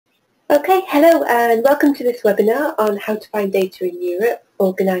Okay, hello and welcome to this webinar on how to find data in Europe,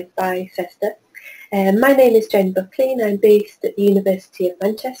 organised by CESSDA. My name is Jen Buckley and I'm based at the University of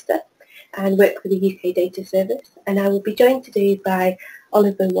Manchester and work for the UK Data Service, and I will be joined today by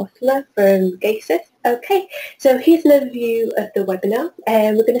Oliver Wattler from GASIS. Okay, so here's an overview of the webinar.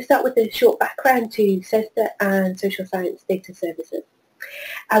 We're going to start with a short background to CESSDA and social science data services.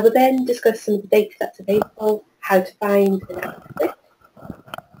 I will then discuss some of the data that's available, how to find and access it.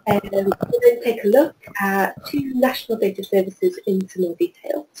 We'll then take a look at two national data services in some more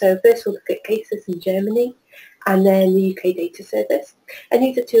detail. So first we'll look at GASIS in Germany and then the UK Data Service, and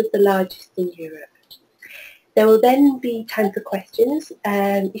these are two of the largest in Europe. There will then be time for questions.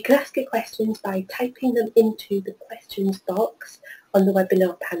 You can ask your questions by typing them into the questions box on the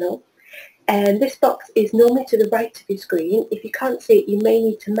webinar panel. And this box is normally to the right of your screen. If you can't see it, you may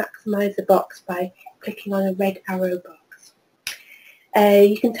need to maximise the box by clicking on a red arrow box.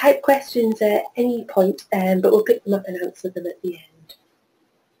 You can type questions at any point, but we'll pick them up and answer them at the end.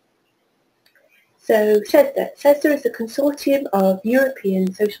 So CESSDA is a consortium of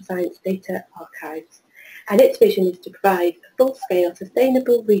European social science data archives, and its vision is to provide a full-scale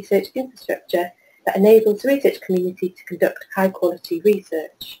sustainable research infrastructure that enables the research community to conduct high-quality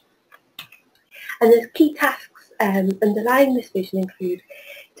research. And the key tasks underlying this vision include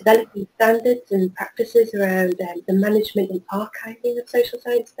developing standards and practices around the management and archiving of social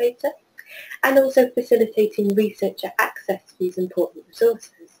science data, and also facilitating researcher access to these important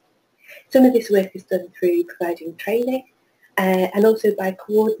resources. Some of this work is done through providing training and also by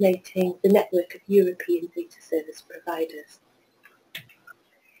coordinating the network of European data service providers.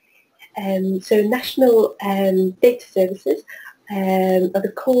 So national data services are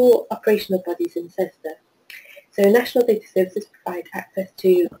the core operational bodies in CESSDA. So national data services provide access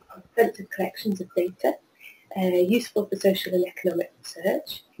to comprehensive collections of data useful for social and economic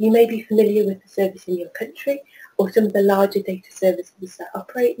research. You may be familiar with the service in your country or some of the larger data services that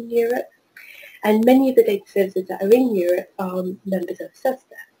operate in Europe. And many of the data services that are in Europe are members of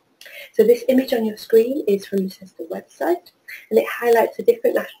CESSDA. So this image on your screen is from the CESSDA website, and it highlights the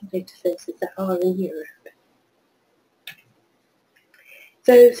different national data services that are in Europe.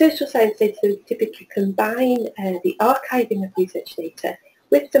 So social science data typically combine the archiving of research data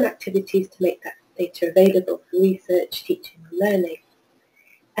with some activities to make that data available for research, teaching and learning.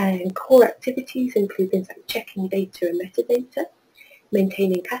 And core activities include things like checking data and metadata,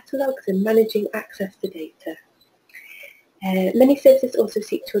 maintaining catalogues and managing access to data. Many services also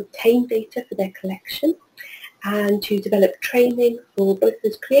seek to obtain data for their collection and to develop training for both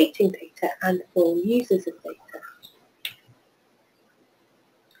those creating data and for users of data.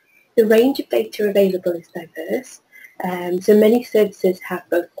 The range of data available is diverse, so many services have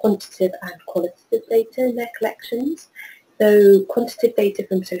both quantitative and qualitative data in their collections, though quantitative data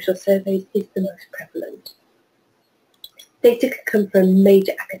from social surveys is the most prevalent. Data can come from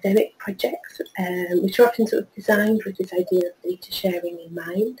major academic projects, which are often sort of designed with this idea of data sharing in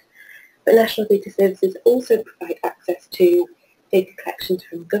mind, but national data services also provide access to data collections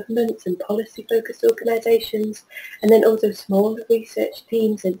from governments and policy-focused organisations, and then also smaller research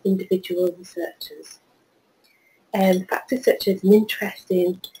teams and individual researchers. Factors such as an interest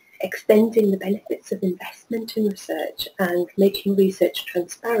in extending the benefits of investment in research and making research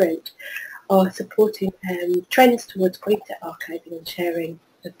transparent are supporting trends towards greater archiving and sharing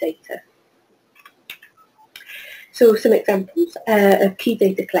of data. So some examples of key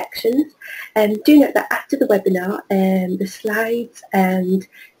data collections. Do note that after the webinar, the slides and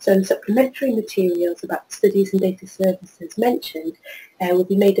some supplementary materials about studies and data services mentioned will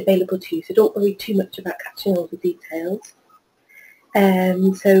be made available to you, so don't worry too much about catching all the details.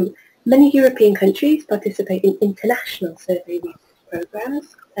 So many European countries participate in international survey research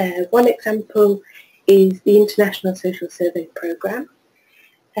programmes. One example is the International Social Survey Programme.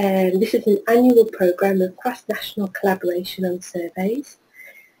 This is an annual programme of cross-national collaboration on surveys,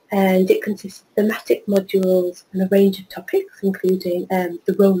 and it consists of thematic modules on a range of topics, including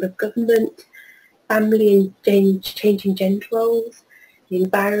the role of government, family and changing gender roles, the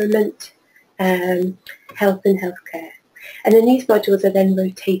environment, health and healthcare. And then these modules are then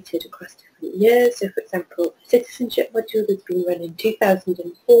rotated across different years. So for example, a citizenship module has been run in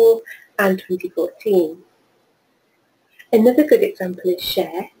 2004 and 2014. Another good example is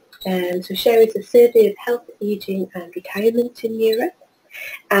SHARE. So SHARE is a survey of health, ageing and retirement in Europe.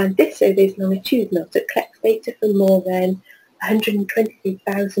 And this survey is longitudinal, so it collects data from more than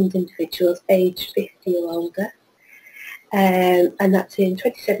 123,000 individuals aged 50 or older. And that's in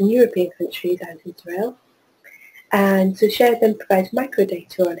 27 European countries and Israel. And so SHARE then provides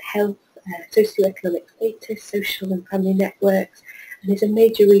microdata on health, socioeconomic status, social and family networks, and is a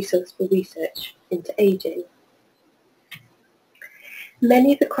major resource for research into ageing.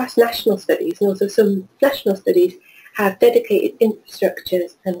 Many of the cross-national studies and also some national studies have dedicated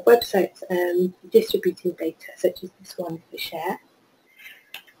infrastructures and websites distributing data, such as this one for SHARE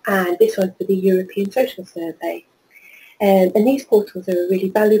and this one for the European Social Survey. And these portals are a really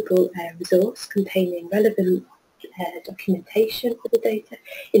valuable resource containing relevant documentation for the data,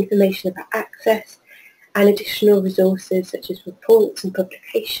 information about access, and additional resources such as reports and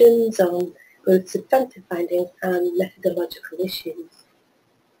publications on both substantive findings and methodological issues.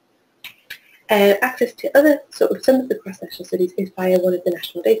 Access to some of the cross-national studies is via one of the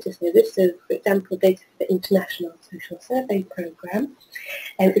national data services. So, for example, data for the International Social Survey Programme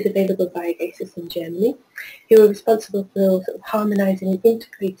is available via GASIS in Germany, who are responsible for harmonising and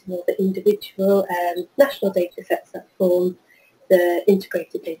integrating all the individual national data sets that form the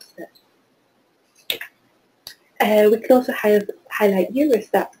integrated data set. We can also highlight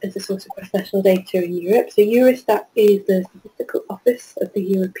Eurostat as a source of cross-national data in Europe. So Eurostat is the statistical office of the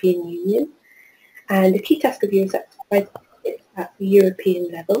European Union. And the key task of Eurostat is to provide statistics at the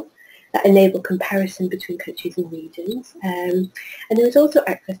European level that enable comparison between countries and regions. And there is also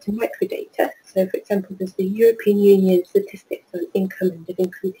access to microdata. So, for example, there's the European Union Statistics on Income and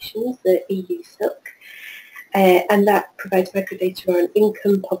Living Conditions, the EU SILC, and that provides microdata on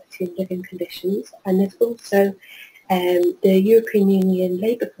income, poverty and living conditions. And there's also the European Union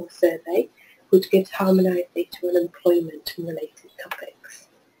Labour Force Survey, which gives harmonised data on employment and related topics.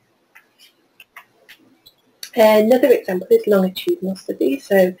 Another example is longitudinal studies.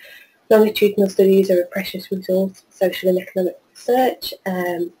 So longitudinal studies are a precious resource for social and economic research,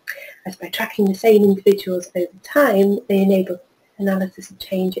 as by tracking the same individuals over time, they enable analysis of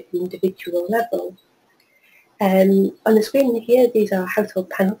change at the individual level. On the screen here, these are household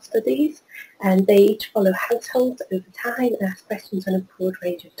panel studies, and they each follow households over time and ask questions on a broad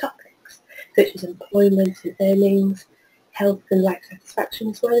range of topics, such as employment and earnings, health and life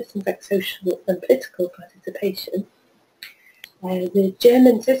satisfaction, as well as things like social and political participation. The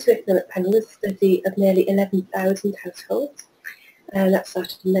German socioeconomic panel is a study of nearly 11,000 households, and that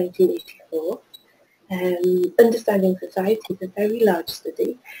started in 1984. Understanding Society is a very large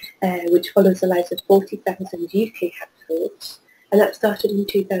study which follows the lives of 40,000 UK households, and that started in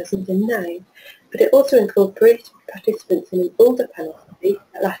 2009, but it also incorporated participants in an older panel study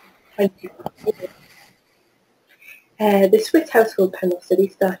that lasted 25 years. The Swiss household panel study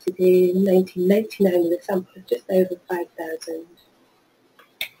started in 1999 with a sample of just over 5,000.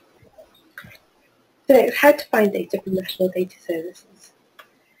 So next, how to find data from national data services.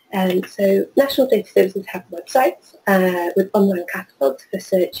 So national data services have websites with online catalogues for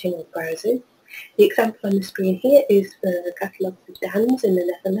searching or browsing. The example on the screen here is the catalogue for DANS in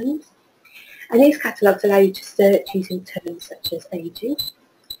the Netherlands. And these catalogues allow you to search using terms such as ageing.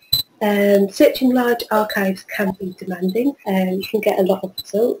 Searching large archives can be demanding, you can get a lot of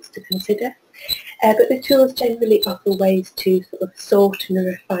results to consider, but the tools generally offer ways to sort and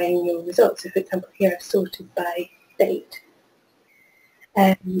refine your results. So for example, here I've sorted by date.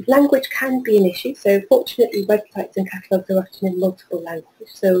 Language can be an issue, so fortunately websites and catalogues are often in multiple languages,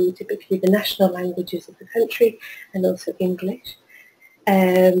 so typically the national languages of the country and also English.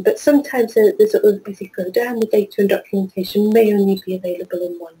 But sometimes as you go down, the data and documentation may only be available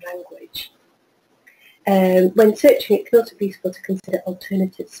in one language. When searching, it can also be useful to consider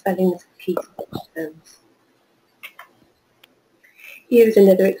alternative spellings of key terms. Here is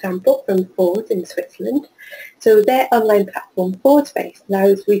another example from Ford in Switzerland. So their online platform, FordSpace,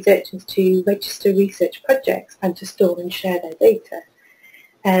 allows researchers to register research projects and to store and share their data.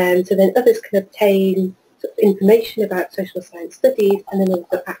 So then others can obtain information about social science studies and then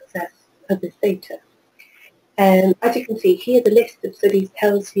also access others' data. As you can see here, the list of studies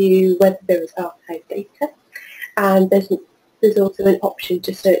tells you whether there is archived data, and there's also an option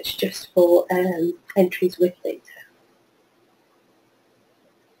to search just for entries with data.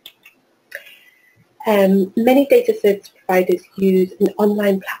 Many data service providers use an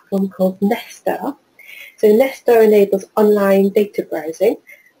online platform called CESSDA. So CESSDA enables online data browsing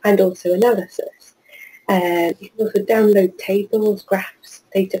and also analysis. You can also download tables, graphs,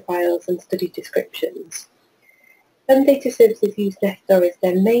 data files and study descriptions. Some data services use CESSDA as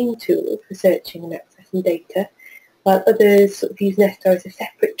their main tool for searching and accessing data, while others use CESSDA as a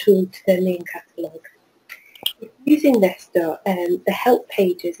separate tool to their main catalogue. Using CESSDA, the help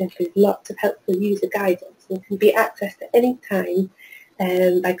pages include lots of helpful user guidance and can be accessed at any time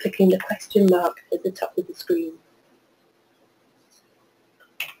by clicking the question mark at the top of the screen.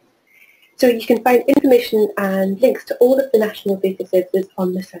 So you can find information and links to all of the national data services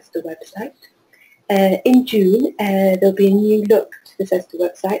on the CESSDA website. In June, there'll be a new look to the CESSDA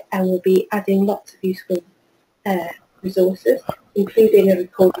website, and we'll be adding lots of useful resources, including a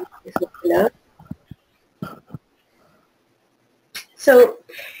recording of this webinar. So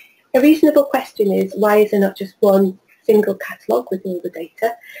a reasonable question is, why is there not just one single catalogue with all the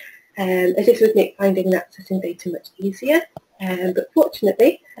data? As this would make finding and accessing data much easier. But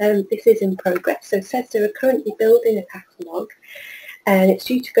fortunately, this is in progress. So CESSDA are currently building a catalogue, and it's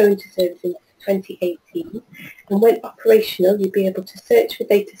due to go into service in 2018. And when operational, you'll be able to search for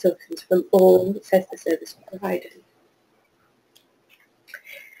data sources from all CESSDA service providers.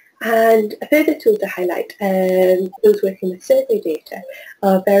 And a further tool to highlight, those working with survey data,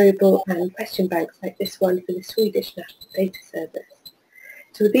 are variable and question banks like this one for the Swedish National Data Service.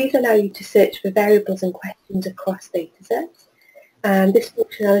 So these allow you to search for variables and questions across datasets, and this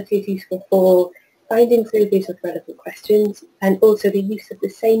functionality is useful for finding surveys with relevant questions and also the use of the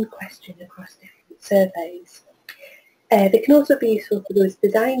same question across different surveys. They can also be useful for those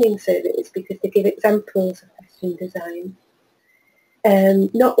designing surveys because they give examples of question design.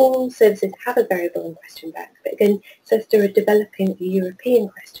 Not all services have a variable and question bank, but again, CESSDA are developing a European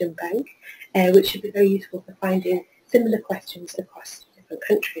question bank, which should be very useful for finding similar questions across different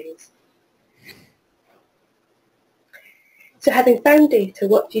countries. So having found data,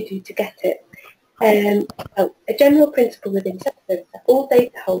 what do you do to get it? Well, a general principle within CESSDA is that all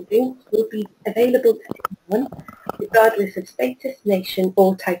data holdings will be available to anyone, regardless of status, nation,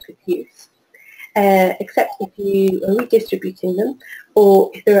 or type of use. Except if you are redistributing them or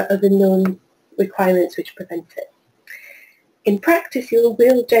if there are other known requirements which prevent it. In practice, you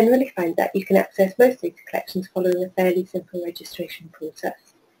will generally find that you can access most data collections following a fairly simple registration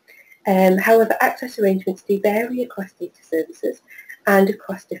process. However, access arrangements do vary across data services and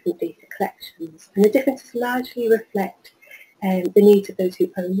across different data collections, and the differences largely reflect the needs of those who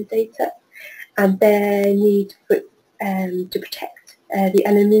own the data and their need for, to protect the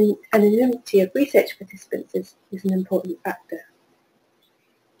anonymity of research participants is an important factor.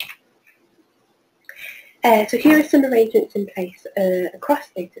 So here are some arrangements in place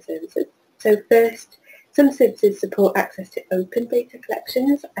across data services. So first, some services support access to open data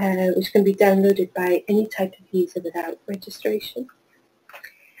collections, which can be downloaded by any type of user without registration.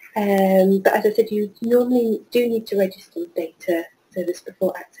 But as I said, you normally do need to register with data service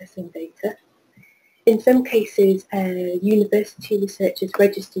before accessing data. In some cases, university researchers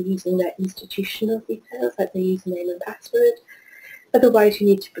register using their institutional details, like their username and password. Otherwise, you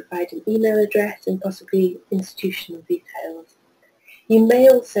need to provide an email address and possibly institutional details. You may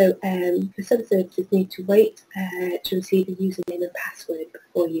also, for some services, need to wait to receive a username and password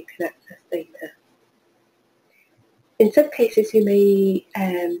before you can access data. In some cases, you may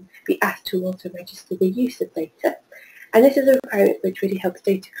be asked to also register the use of data. And this is a requirement which really helps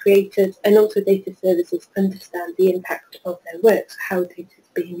data creators and also data services understand the impact of their work, so how data is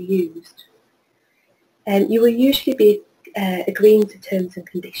being used. You will usually be agreeing to terms and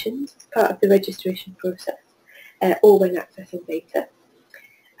conditions as part of the registration process or when accessing data.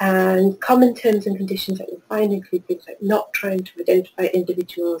 And common terms and conditions that you'll find include things like not trying to identify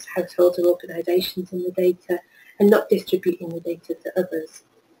individuals, households or organisations in the data, and not distributing the data to others.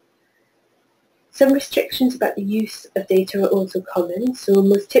 Some restrictions about the use of data are also common. So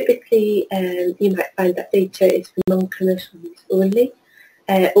most typically you might find that data is for non-commercial use only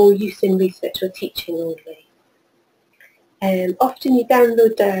or use in research or teaching only. Often you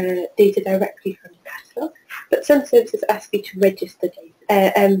download data directly from the catalogue, but some services ask you to register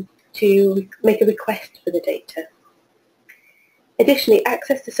data, to make a request for the data. Additionally,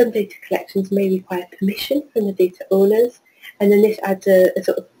 access to some data collections may require permission from the data owners, and then this adds a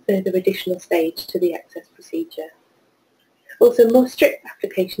sort of further additional stage to the access procedure. Also, more strict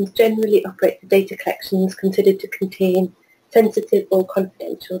applications generally operate for data collections considered to contain sensitive or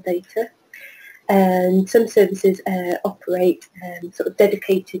confidential data. And some services operate sort of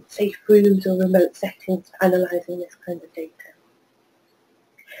dedicated safe rooms or remote settings for analysing this kind of data.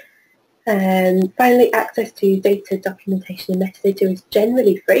 Finally, access to data documentation and metadata is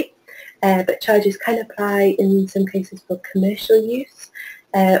generally free, but charges can apply in some cases for commercial use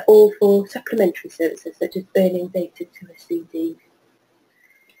or for supplementary services such as burning data to a CD.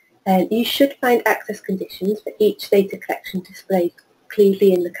 You should find access conditions for each data collection displayed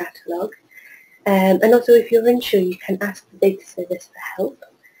clearly in the catalogue. And also, if you're unsure, you can ask the data service for help.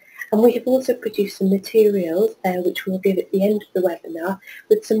 And we have also produced some materials which we'll give at the end of the webinar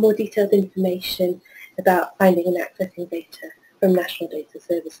with some more detailed information about finding and accessing data from national data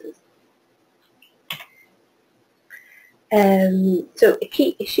services. So a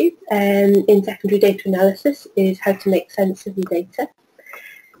key issue in secondary data analysis is how to make sense of your data.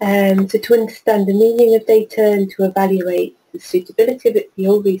 So to understand the meaning of data and to evaluate the suitability of it for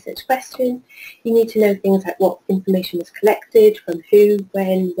your research question, you need to know things like what information was collected, from who,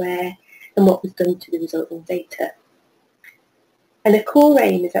 when, where, and what was done to the resulting data. And a core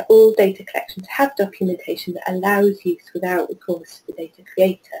aim is that all data collections have documentation that allows use without recourse to the data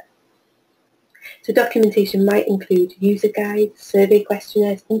creator. So documentation might include user guides, survey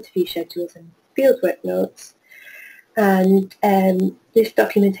questionnaires, interview schedules, and fieldwork notes. And this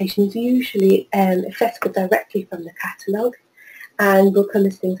documentation is usually accessible directly from the catalogue and will come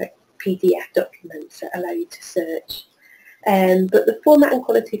as things like PDF documents that allow you to search. But the format and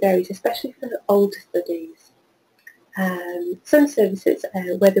quality varies, especially for the older studies. Some services,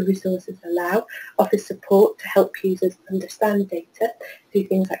 where the resources allow, offer support to help users understand data through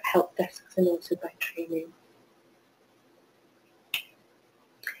things like help desks and also by training.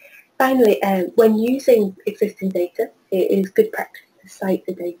 Finally, when using existing data, it is good practice to cite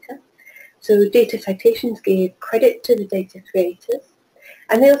the data. So data citations give credit to the data creators,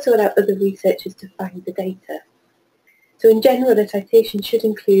 and they also allow other researchers to find the data. So in general, the citation should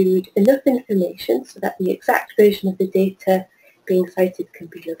include enough information so that the exact version of the data being cited can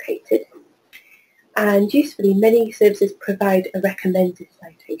be located. And usefully, many services provide a recommended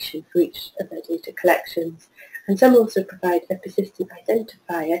citation for each of their data collections, and some also provide a persistent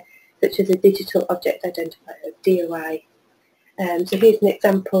identifier, such as a digital object identifier, DOI. So here's an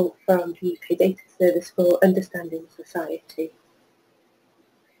example from the UK Data Service for Understanding Society.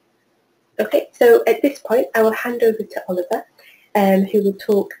 Okay, so at this point I will hand over to Oliver, who will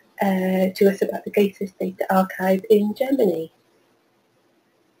talk to us about the GATES Data Archive in Germany.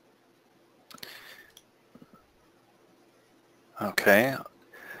 Okay.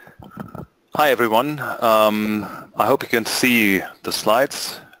 Hi everyone. I hope you can see the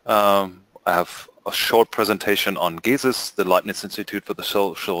slides. I have a short presentation on GESIS, the Leibniz Institute for the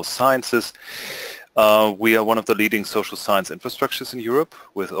Social Sciences. We are one of the leading social science infrastructures in Europe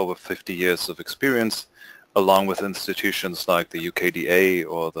with over 50 years of experience, along with institutions like the UKDA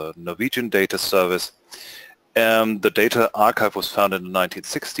or the Norwegian Data Service. The Data Archive was founded in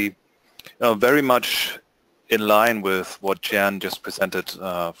 1960, very much in line with what Jan just presented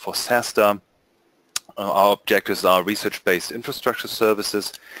for CESSDA. Our objectives are research-based infrastructure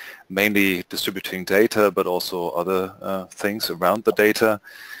services, mainly distributing data, but also other things around the data.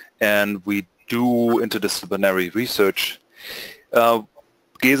 And we do interdisciplinary research.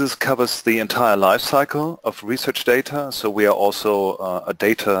 GESIS covers the entire life cycle of research data, so we are also a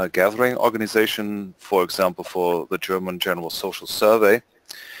data gathering organization, for example, for the German General Social Survey.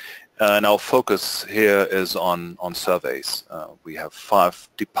 And our focus here is on surveys. We have 5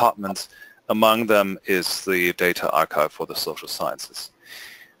 departments. Among them is the Data Archive for the Social Sciences.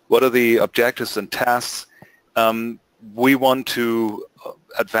 What are the objectives and tasks? We want to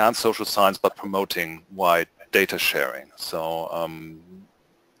advance social science by promoting wide data sharing. So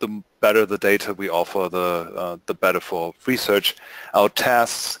the better the data we offer, the better for research. Our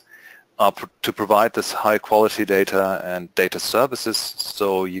tasks are to provide this high quality data and data services,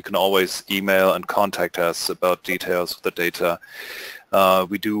 so you can always email and contact us about details of the data.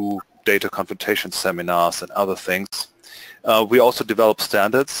 We do data confrontation seminars and other things. We also develop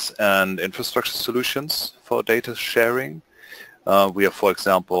standards and infrastructure solutions for data sharing. We are, for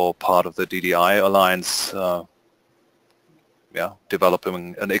example, part of the DDI Alliance,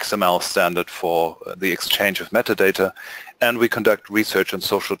 developing an XML standard for the exchange of metadata, and we conduct research on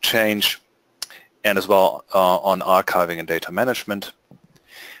social change and as well on archiving and data management.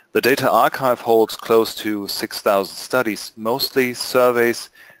 The Data Archive holds close to 6,000 studies, mostly surveys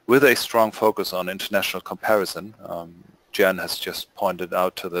with a strong focus on international comparison. Jan has just pointed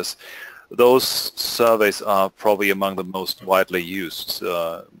out to this. Those surveys are probably among the most widely used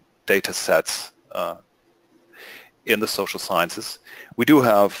data sets in the social sciences. We do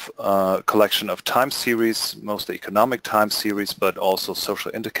have a collection of time series, mostly economic time series, but also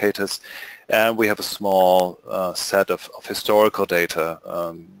social indicators, and we have a small set of historical data,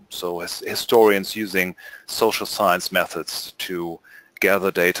 so historians using social science methods to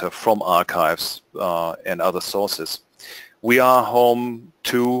gather data from archives and other sources. We are home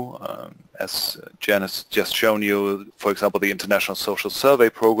to, as Jan has just shown you, for example, the International Social Survey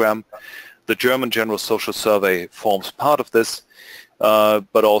Program. The German General Social Survey forms part of this,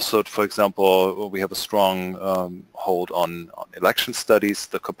 but also, for example, we have a strong hold on election studies,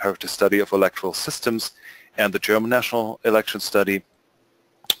 the comparative study of electoral systems, and the German National Election Study.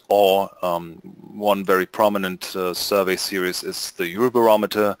 Or one very prominent survey series is the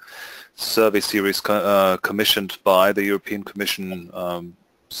Eurobarometer survey series commissioned by the European Commission,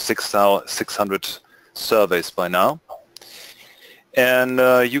 600 surveys by now. And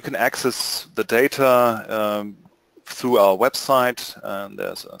you can access the data through our website, and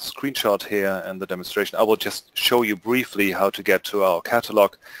there's a screenshot here and the demonstration. I will just show you briefly how to get to our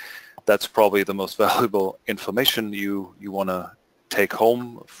catalog. That's probably the most valuable information you want to take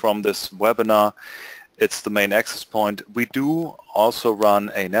home from this webinar. It's the main access point. We do also run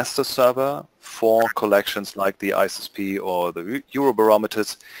a CESSDA server for collections like the ISSP or the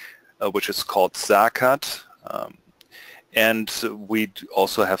Eurobarometers, which is called ZACAT. And we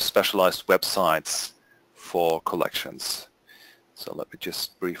also have specialized websites for collections. So let me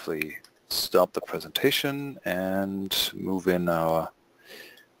just briefly stop the presentation and move in our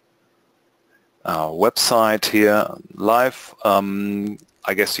website here live.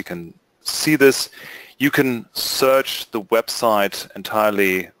 I guess you can see this. You can search the website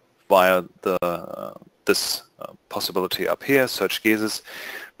entirely via this possibility up here, search GESIS.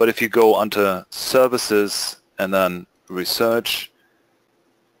 But if you go under services and then research,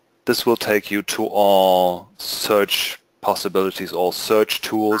 this will take you to all search possibilities, all search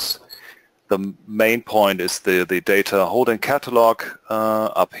tools. The main point is the data holding catalog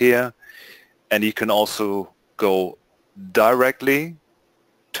up here, and you can also go directly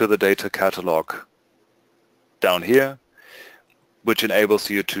to the data catalog down here, which enables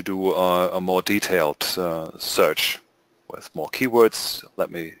you to do a more detailed search with more keywords. Let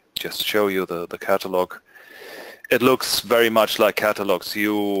me just show you the catalog. It looks very much like catalogs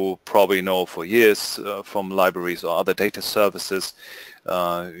you probably know for years from libraries or other data services.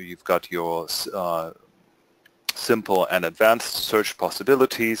 You've got your simple and advanced search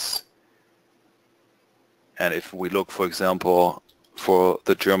possibilities. And if we look, for example, for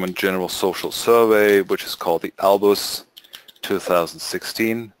the German General Social Survey, which is called the Albus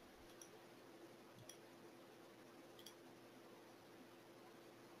 2016,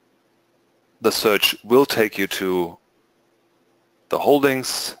 the search will take you to the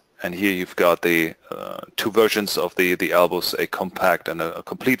holdings, and here you've got the two versions of the Albus, a compact and a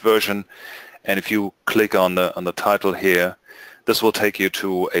complete version. And if you click on the title here, this will take you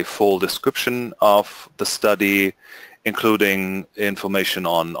to a full description of the study, including information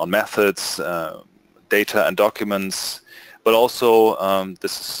on methods, data and documents, but also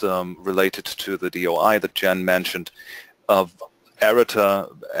this is related to the DOI that Jen mentioned, of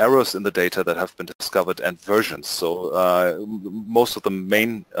errors in the data that have been discovered and versions. So most of the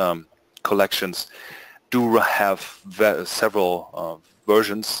main collections do have several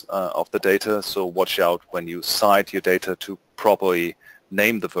versions of the data, so watch out when you cite your data to properly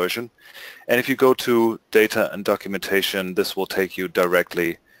name the version. And if you go to data and documentation, this will take you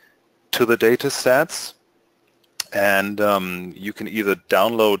directly to the data sets, and you can either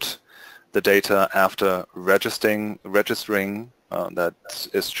download the data after registering. That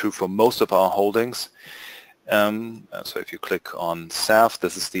is true for most of our holdings. So if you click on SAF,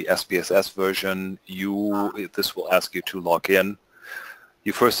 this is the SPSS version. This will ask you to log in.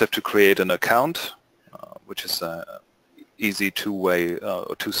 You first have to create an account, which is an easy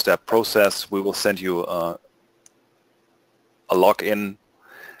two-step process. We will send you a login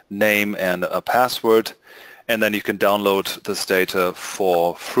name and a password, and then you can download this data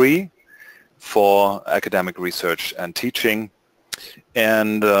for free for academic research and teaching.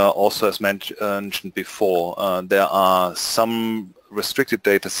 And also, as mentioned before, there are some restricted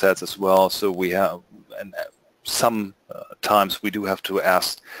data sets as well. So we have, and sometimes we do have to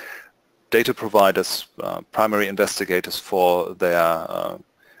ask data providers, primary investigators, for their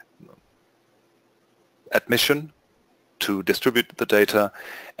admission to distribute the data.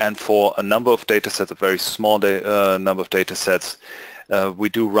 And for a number of data sets, a very small number of data sets, we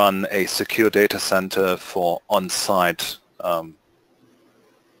do run a secure data center for on-site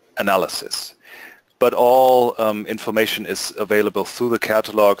analysis. But all information is available through the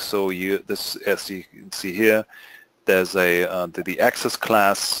catalog. So this, as you can see here, there's the access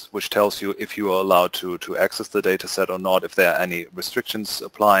class, which tells you if you are allowed to access the data set or not, if there are any restrictions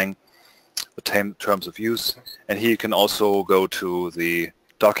applying, the terms of use. And here you can also go to the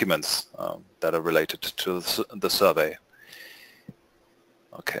documents that are related to the survey.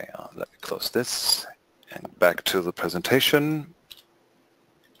 Okay, let me close this and back to the presentation.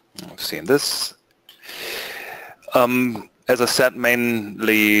 We've seen this. As I said,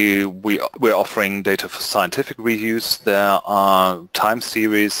 mainly we're offering data for scientific reuse. There are time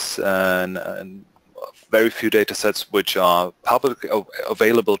series and very few data sets which are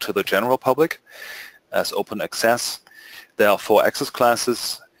available to the general public as open access. There are 4 access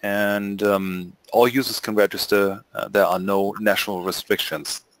classes, and all users can register. There are no national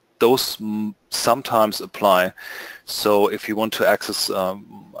restrictions. those sometimes apply. So if you want to access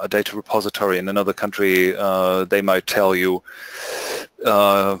a data repository in another country, they might tell you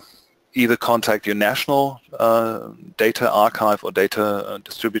either contact your national data archive or data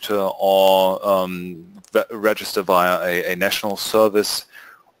distributor, or register via a national service,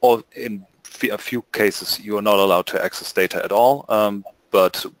 or in a few cases you are not allowed to access data at all,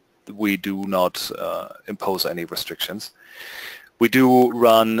 but we do not impose any restrictions. We do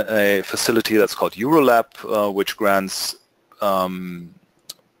run a facility that's called Eurolab, which grants,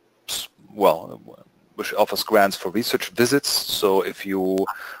 which offers grants for research visits. So if you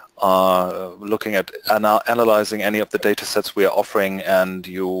are looking at analyzing any of the data sets we are offering, and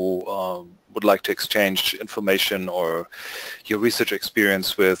you would like to exchange information or your research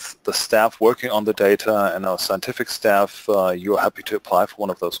experience with the staff working on the data and our scientific staff, you're happy to apply for one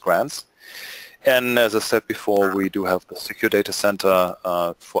of those grants. And as I said before, we do have the Secure Data Center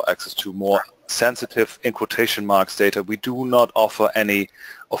for access to more sensitive, in quotation marks, data. We do not offer any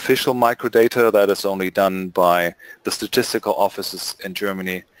official microdata. That is only done by the statistical offices in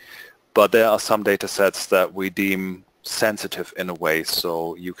Germany. But there are some data sets that we deem sensitive in a way,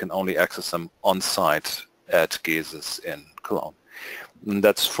 so you can only access them on site at CESSDA in Cologne. And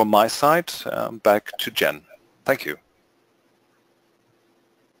that's from my side. Back to Jen. Thank you.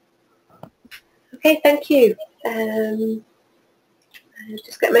 Okay, thank you. I'll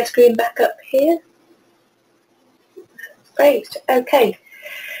just get my screen back up here. Great, okay.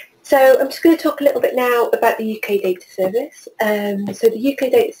 So I'm just going to talk a little bit now about the UK Data Service. So the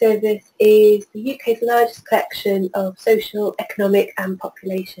UK Data Service is the UK's largest collection of social, economic and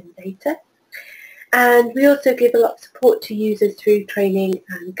population data. And we also give a lot of support to users through training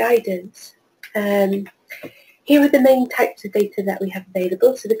and guidance. Here are the main types of data that we have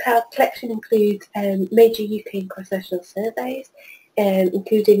available. So the collection includes major UK and cross-national surveys,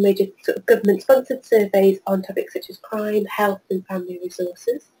 including major sort of government-sponsored surveys on topics such as crime, health and family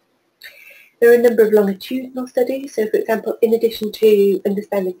resources. There are a number of longitudinal studies. So for example, in addition to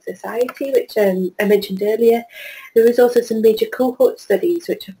understanding society, which I mentioned earlier, there is also some major cohort studies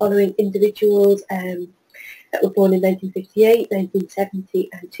which are following individuals that were born in 1958, 1970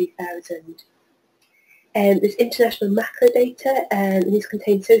 and 2000. There's international macro data, and these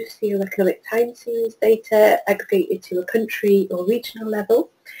contain socio-economic time series data aggregated to a country or regional level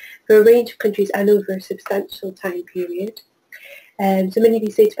for a range of countries and over a substantial time period. So many of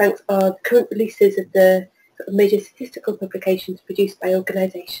these data banks are the current releases of the sort of major statistical publications produced by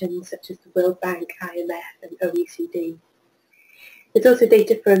organisations such as the World Bank, IMF and OECD. There's also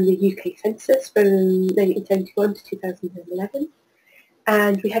data from the UK Census from 1971 to 2011.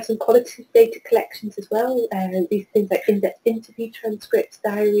 And we have some qualitative data collections as well. These things like in-depth interview transcripts,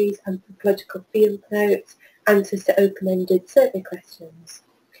 diaries, anthropological field notes, answers to open-ended survey questions.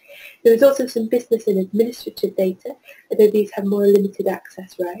 There is also some business and administrative data, although these have more limited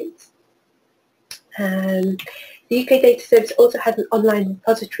access rights. The UK Data Service also has an online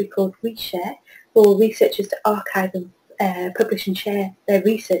repository called WeShare for researchers to archive and publish and share their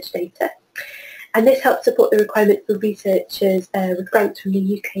research data. And this helps support the requirement for researchers with grants from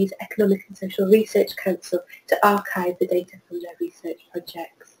the UK's Economic and Social Research Council to archive the data from their research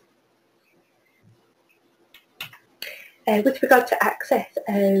projects. With regard to access,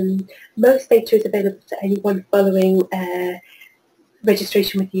 most data is available to anyone following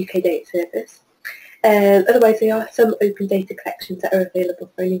registration with the UK Data Service. Otherwise, there are some open data collections that are available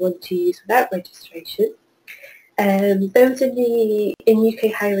for anyone to use without registration. Those in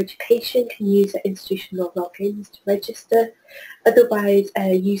UK higher education can use their institutional logins to register. Otherwise,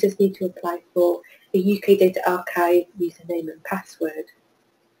 users need to apply for a UK Data Archive username and password.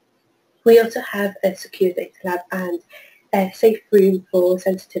 We also have a secure data lab and a safe room for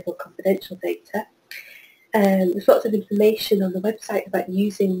sensitive or confidential data. There's lots of information on the website about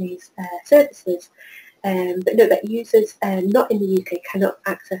using these services, but note that users not in the UK cannot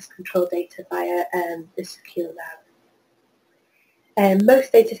access control data via the secure lab.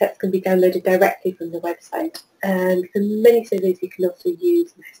 Most data sets can be downloaded directly from the website, and for many surveys you can also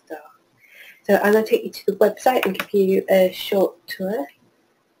use CESSDA. So I'm going to take you to the website and give you a short tour.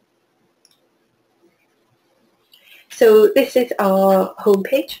 So this is our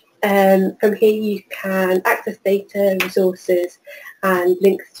homepage. From here you can access data, resources and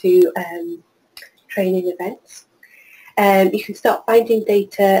links to training events. You can start finding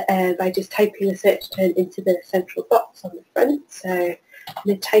data by just typing a search term into the central box on the front. So I'm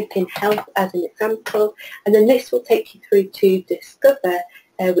going to type in health as an example, and then this will take you through to Discover,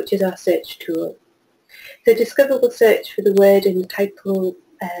 which is our search tool. So Discover will search for the word in the title,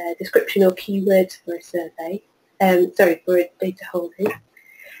 description or keywords for a survey, for a data holding.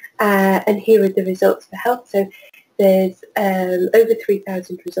 And here are the results for health. So there's over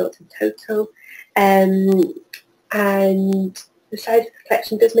 3,000 results in total. And the size of the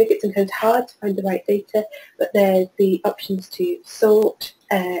collection does make it sometimes hard to find the right data, but there's the options to sort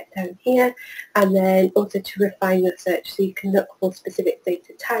down here, and then also to refine your search, so you can look for specific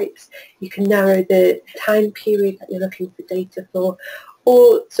data types. You can narrow the time period that you're looking for data for,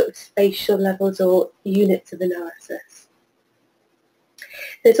 or sort of spatial levels or units of analysis.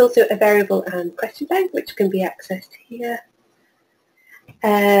 There's also a variable and question bank which can be accessed here.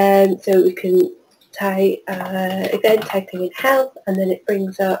 So we can again typing in health, and then it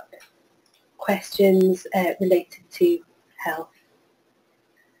brings up questions related to health.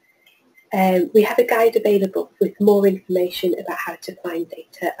 We have a guide available with more information about how to find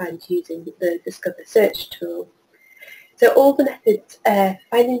data and using the Discover Search tool. So all the methods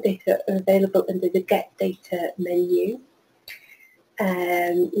finding data are available under the Get Data menu.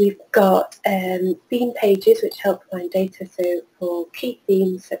 We've got theme pages which help find data, so for key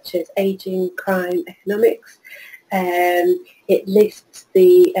themes such as ageing, crime, economics. It lists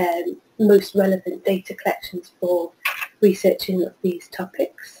the most relevant data collections for researching of these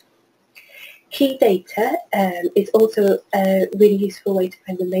topics. Key data is also a really useful way to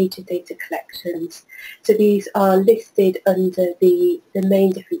find the major data collections. So these are listed under the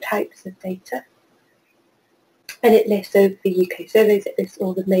main different types of data. And it lists over the UK surveys, it lists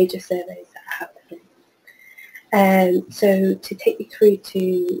all the major surveys that are happening. So to take you through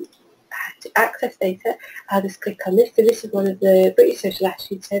to how to access data, I'll just click on this. So this is one of the British Social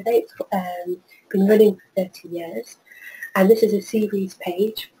Attitude Surveys. It's been running for 30 years. And this is a series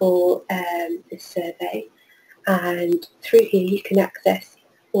page for this survey. And through here you can access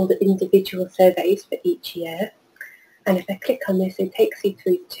all the individual surveys for each year. And if I click on this, it takes you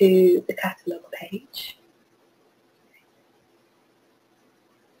through to the catalogue page.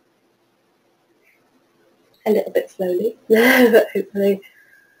 A little bit slowly, but hopefully.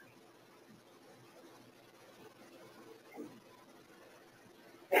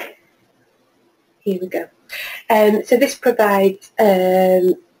 Here we go. So this provides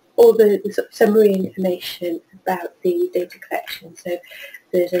all the sort of summary information about the data collection. So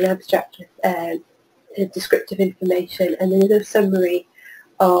there's an abstract with descriptive information, and then there's a summary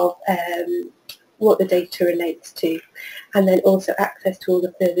of what the data relates to, and then also access to all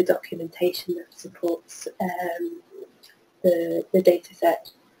the further documentation that supports the data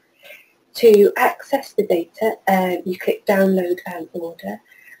set. To access the data, you click download and order,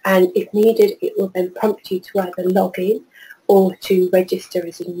 and if needed it will then prompt you to either log in or to register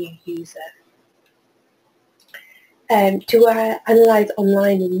as a new user. To analyse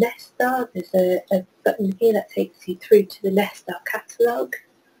online in CESSDA, there's a button here that takes you through to the CESSDA catalogue,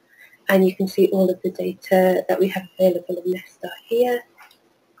 and you can see all of the data that we have available in CESSDA here.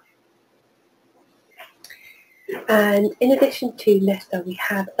 And in addition to CESSDA, we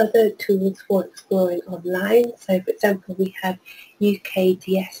have other tools for exploring online. So for example, we have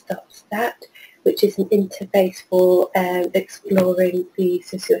UKDS.stat, which is an interface for exploring the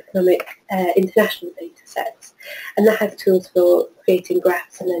socioeconomic international data sets. And that has tools for creating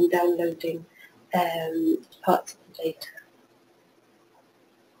graphs and then downloading parts of the data.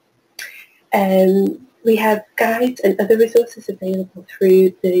 We have guides and other resources available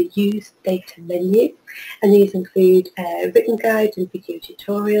through the Use Data menu, and these include written guides and video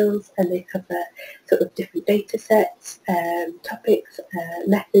tutorials, and they cover sort of different data sets, topics,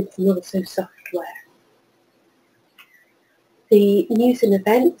 methods, and also software. The news and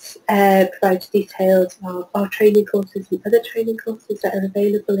events provides details of our training courses and other training courses that are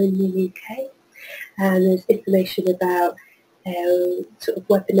available in the UK, and there's information about sort of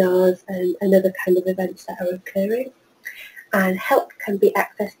webinars and other kind of events that are occurring. And help can be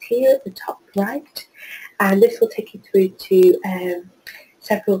accessed here at the top right, and this will take you through to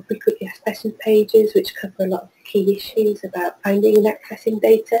several frequently asked questions pages which cover a lot of the key issues about finding and accessing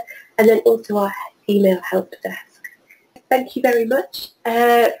data, and then also our email help desk. Thank you very much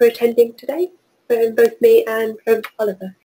for attending today, from both me and from Oliver.